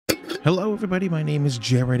Hello everybody, my name is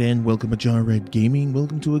Jared and welcome to Jared Gaming.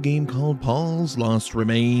 Welcome to a game called Paul's Lost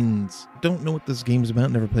Remains. Don't know what this game's about,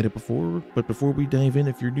 never played it before, but before we dive in,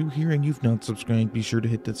 if you're new here and you've not subscribed, be sure to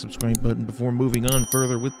hit that subscribe button before moving on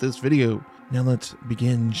further with this video. Now let's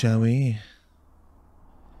begin, shall we?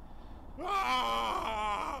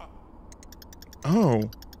 Oh,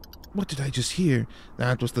 what did I just hear?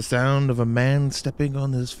 That was the sound of a man stepping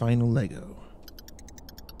on his final Lego.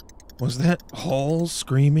 Was that Paul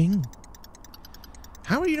screaming?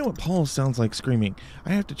 How do you know what Paul sounds like screaming?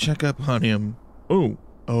 I have to check up on him. Oh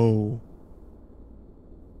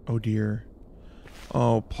dear.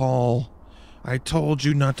 Oh, Paul. I told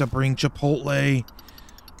you not to bring Chipotle.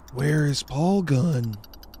 Where is Paul gone?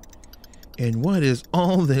 And what is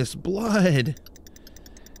all this blood?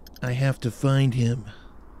 I have to find him.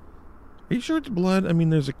 Are you sure it's blood? I mean,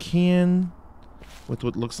 there's a can with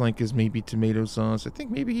what looks like is maybe tomato sauce. I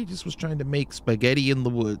think maybe he just was trying to make spaghetti in the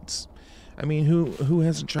woods. I mean, who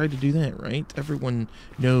hasn't tried to do that, right? Everyone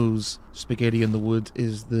knows spaghetti in the woods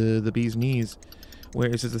is the bee's knees. Where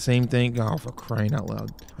is it the same thing? Oh, for crying out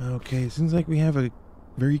loud. Okay, seems like we have a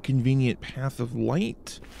very convenient path of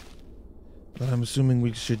light that I'm assuming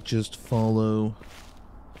we should just follow.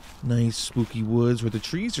 Nice spooky woods where the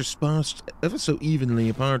trees are spaced ever so evenly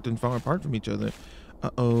apart and far apart from each other.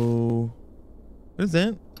 Uh-oh. What is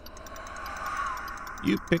that?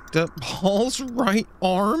 You picked up Paul's right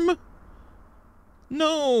arm?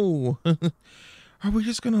 No! Are we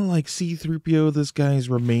just gonna like C-3PO this guy's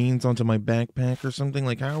remains onto my backpack or something?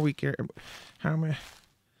 Like, how are we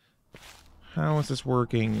how is this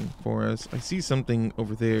working for us? I see something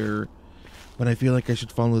over there, but I feel like I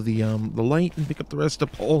should follow the light and pick up the rest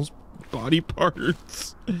of Paul's body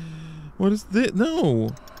parts. What is this?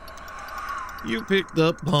 No! You picked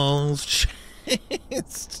up Paul's chest!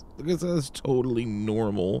 Because that's totally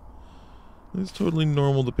normal. It's totally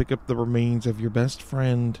normal to pick up the remains of your best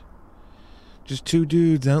friend. Just two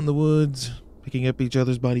dudes out in the woods, picking up each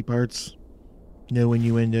other's body parts. No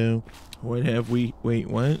innuendo. What have we... Wait,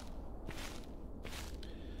 what?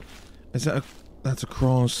 Is that that's a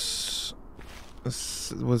cross.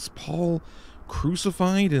 Was Paul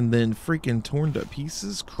crucified and then freaking torn to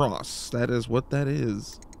pieces? Cross. That is what that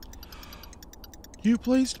is. You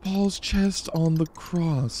placed Paul's chest on the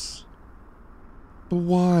cross. But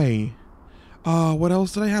why? What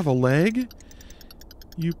else did I have? A leg?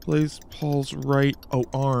 You placed Paul's right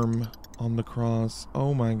arm on the cross.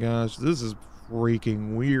 Oh my gosh, this is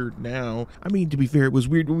freaking weird now. I mean, to be fair, it was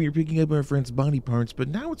weird when we were picking up our friend's body parts, but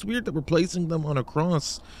now it's weird that we're placing them on a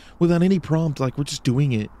cross without any prompt. Like, we're just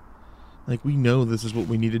doing it. Like, we know this is what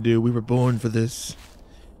we need to do. We were born for this.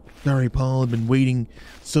 Sorry, Paul, I've been waiting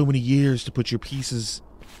so many years to put your pieces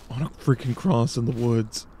on a freaking cross in the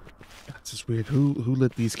woods. That's just weird. Who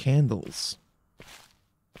lit these candles?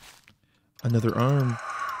 Another arm.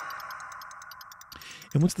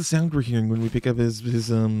 And what's the sound we're hearing when we pick up his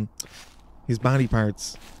body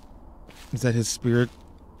parts? Is that his spirit?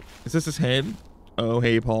 Is this his head? Oh,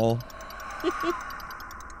 hey, Paul.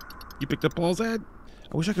 You picked up Paul's head?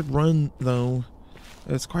 I wish I could run, though.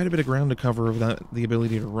 It's quite a bit of ground to cover without the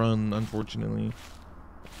ability to run, unfortunately.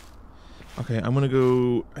 Okay, I'm gonna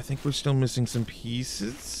go... I think we're still missing some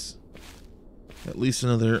pieces. At least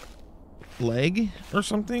another leg or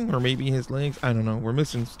something, or maybe his legs. I don't know. We're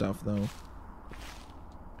missing stuff though.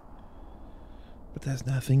 But there's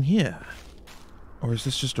nothing here. Or is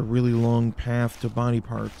this just a really long path to body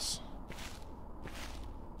parts?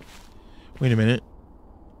 Wait a minute.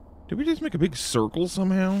 Did we just make a big circle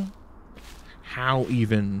somehow? How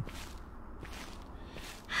even?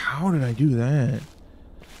 How did I do that?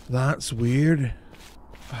 That's weird.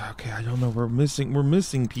 Okay, I don't know. We're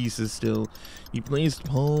missing pieces still. You placed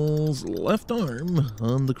Paul's left arm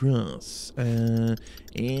on the cross. And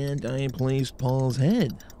I placed Paul's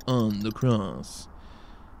head on the cross.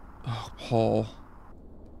 Oh, Paul.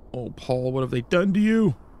 Oh, Paul, what have they done to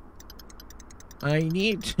you? I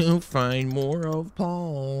need to find more of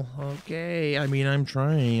Paul. Okay, I mean, I'm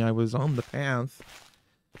trying. I was on the path.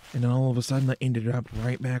 And then all of a sudden I ended up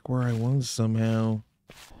right back where I was somehow.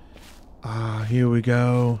 Here we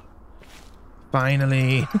go.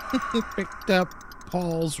 Finally, picked up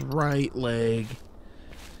Paul's right leg.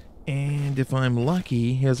 And if I'm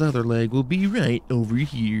lucky, his other leg will be right over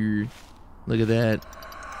here. Look at that.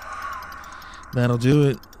 That'll do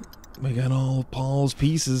it. We got all of Paul's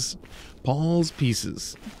pieces. Paul's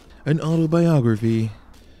pieces. An autobiography.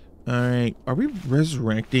 Alright, are we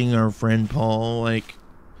resurrecting our friend Paul? Like,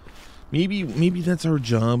 maybe that's our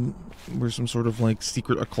job. We're some sort of like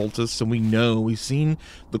secret occultists, and we know we've seen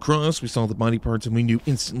the cross, we saw the body parts, and we knew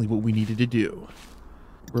instantly what we needed to do.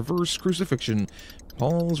 reverse crucifixion.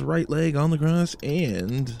 Paul's right leg on the cross,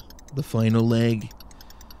 and the final leg.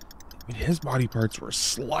 I mean, his body parts were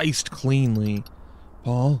sliced cleanly.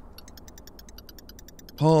 Paul?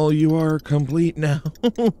 Paul, you are complete now.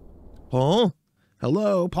 Paul?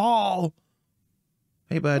 Hello, Paul?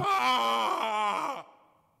 Hey, bud.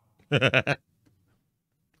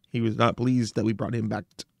 He was not pleased that we brought him back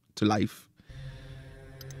to life.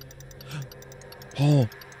 Paul,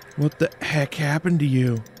 what the heck happened to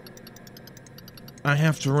you? I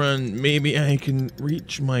have to run. Maybe I can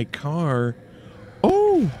reach my car.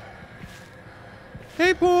 Oh!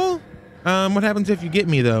 Hey, Paul. What happens if you get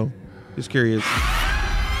me, though? Just curious.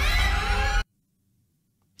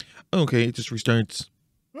 Okay, it just restarts.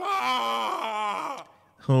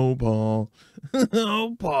 Oh, Paul.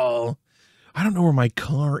 Oh, Paul. I don't know where my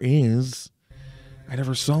car is. I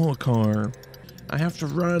never saw a car. I have to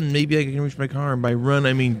run. Maybe I can reach my car. And by run,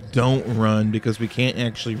 I mean don't run, because we can't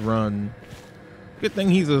actually run. Good thing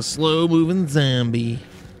he's a slow-moving zombie.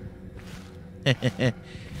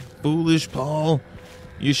 Foolish Paul.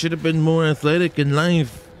 You should have been more athletic in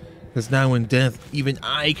life. Because now in death, even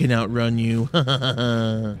I can outrun you.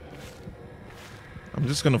 I'm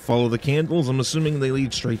just going to follow the candles. I'm assuming they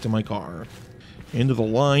lead straight to my car. Into the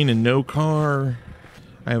line and no car.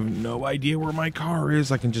 I have no idea where my car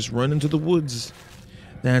is. I can just run into the woods.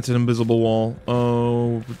 That's an invisible wall.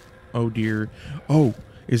 Oh dear. Oh,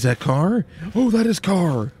 is that car? Oh, that is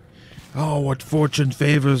car. Oh, what fortune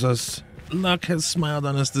favors us. Luck has smiled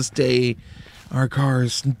on us this day. Our car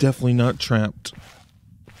is definitely not trapped.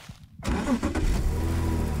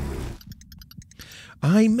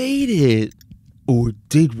 I made it. Or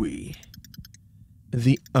did we?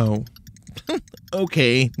 Oh.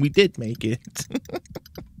 Okay, we did make it.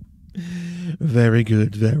 Very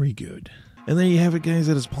good, very good. And there you have it, guys.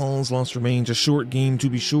 That is Paul's Lost Remains. A short game to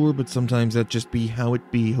be sure, but sometimes that just be how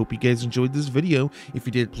it be. Hope you guys enjoyed this video. If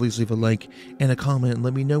you did, please leave a like and a comment and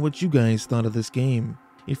let me know what you guys thought of this game.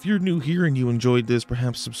 If you're new here and you enjoyed this,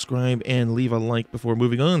 perhaps subscribe and leave a like before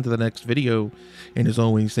moving on to the next video. And as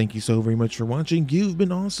always, thank you so very much for watching. You've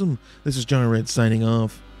been awesome. This is John Red signing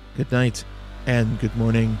off. Good night and good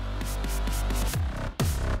morning.